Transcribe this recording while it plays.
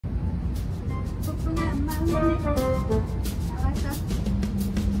오늘 엄마 오늘 나왔어.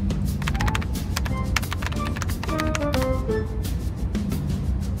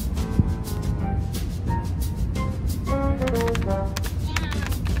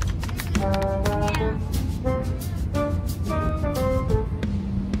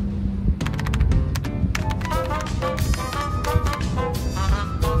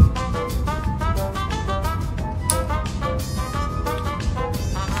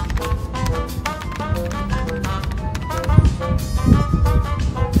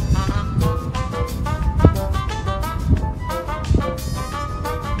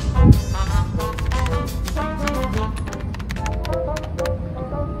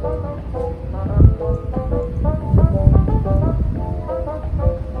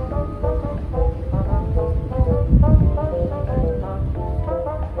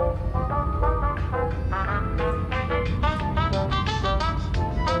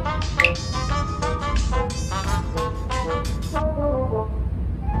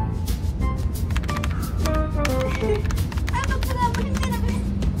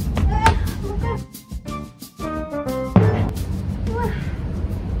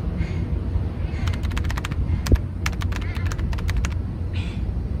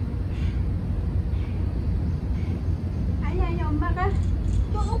 엄마가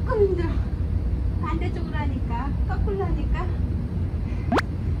조금 힘들어. 반대쪽으로 하니까, 거꾸로 하니까.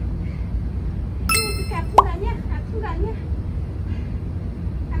 그렇게 아픈 거 아니야? 아픈 거 아니야?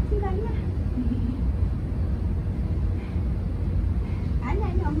 아픈 거 아니야?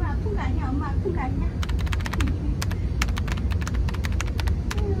 아니, 엄마 아픈 거 아니야? 엄마 아픈 거 아니야?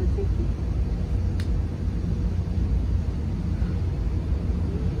 어떡해.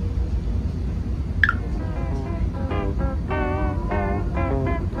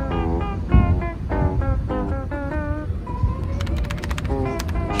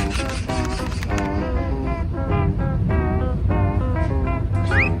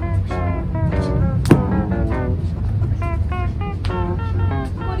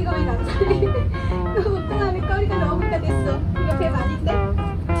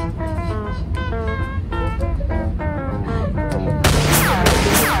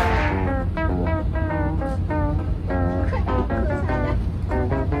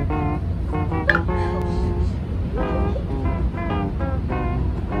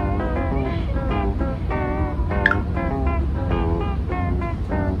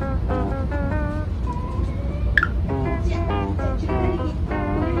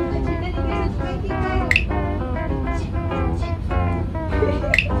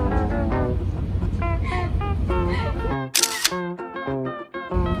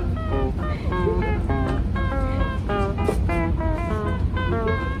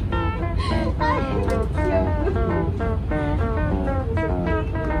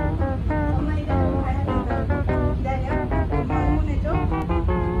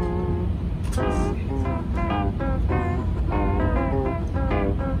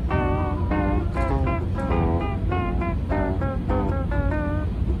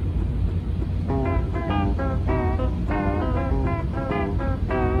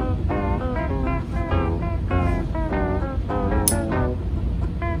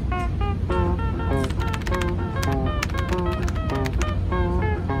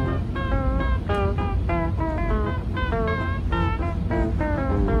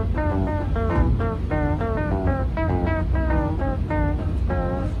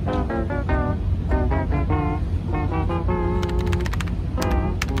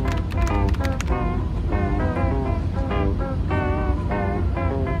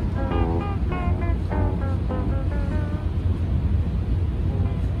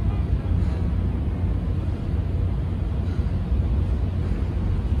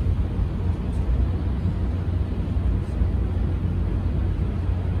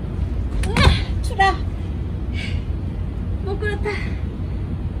 못 끌었다.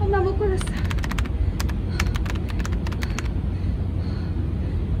 엄마 못 끌었어.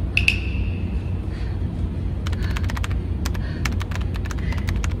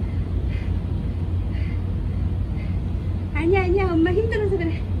 아니야 엄마 힘들어서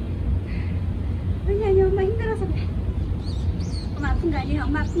그래. 아니야 엄마 힘들어서 그래. 엄마 아픈 거 아니야.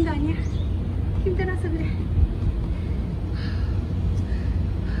 엄마 아픈 거 아니야. 힘들어서 그래.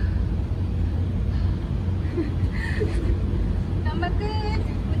 엄마 끝.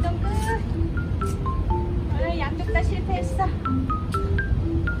 운동 끝. 오늘 양쪽 다 실패했어.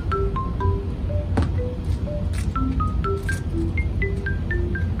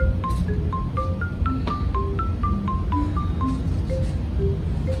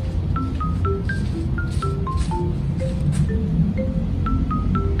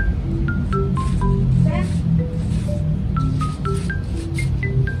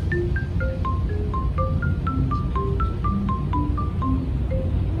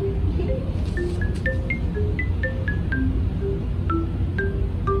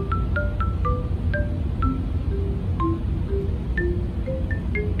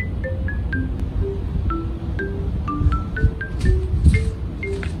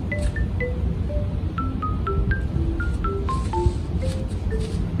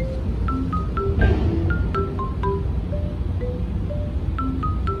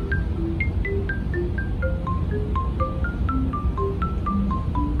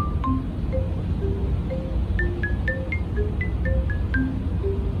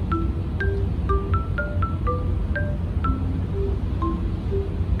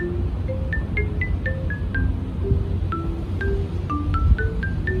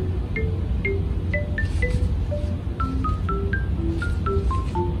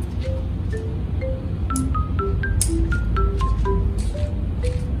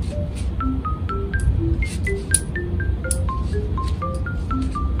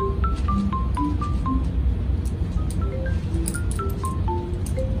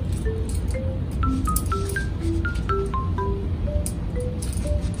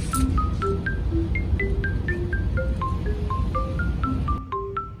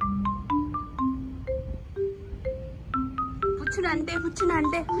 먹으면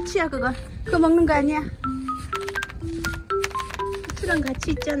안 돼. 부추야 그거. 그거 먹는 거 아니야. 부추랑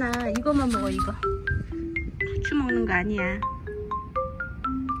같이 있잖아. 이거만 먹어 이거. 부추 먹는 거 아니야.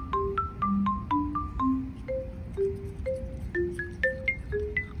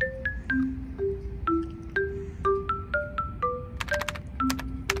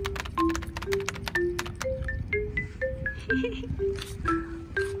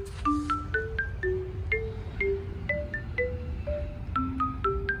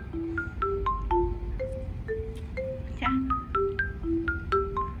 자,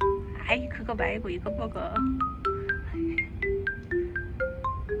 아이 그거 말고 이거 먹어.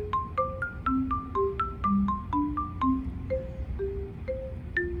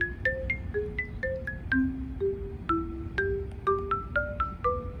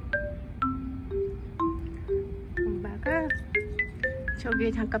 엄마가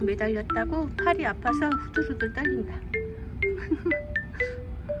저기에 잠깐 매달렸다고 팔이 아파서 후들후들 떨린다.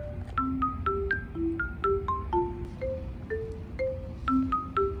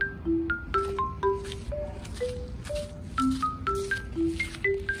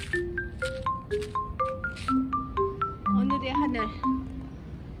 오늘의 하늘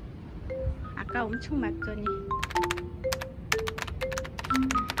아까 엄청 맑더니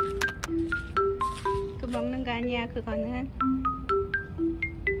그거 먹는 거 아니야. 그거는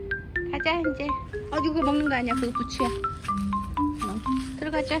가자 이제. 그거 먹는 거 아니야. 그거 부추야.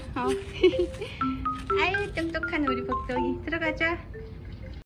 들어가자. 아유 똑똑한 우리 복덩이. 들어가자.